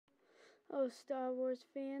Hello Star Wars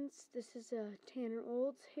fans, this is Tanner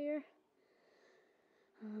Olds here.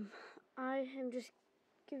 I am just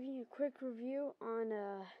giving you a quick review on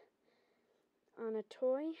a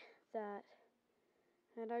toy that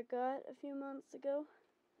I got a few months ago.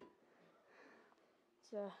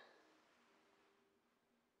 It's a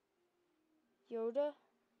Yoda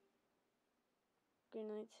green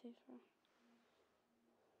lightsaber.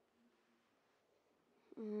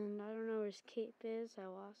 And I don't know where his cape is. I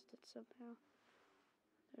lost it somehow.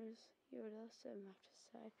 There's Yoda sitting off to the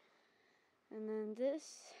side. And then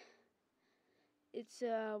this, it's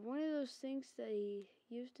one of those things that he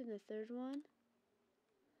used in the third one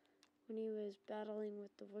when he was battling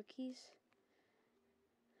with the Wookiees.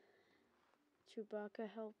 Chewbacca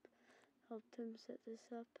helped him set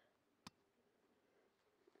this up.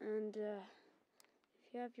 And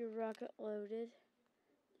if you have your rocket loaded,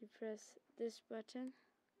 you press this button.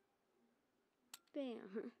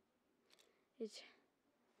 Bam! It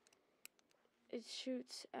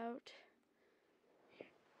shoots out. Here,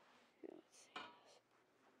 let's see this.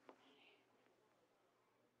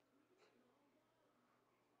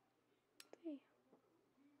 Bam!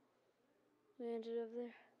 Landed over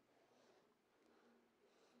there.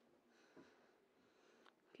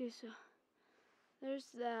 Okay, so there's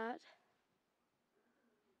that.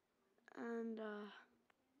 And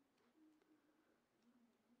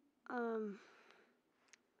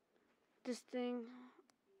this thing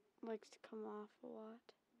likes to come off a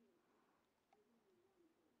lot.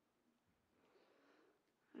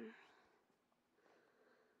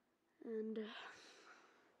 And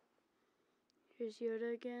here's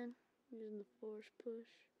Yoda again, using the force push.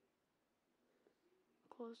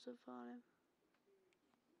 Close up on him.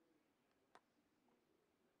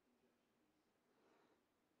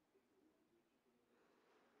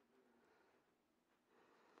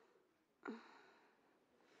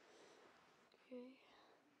 Okay.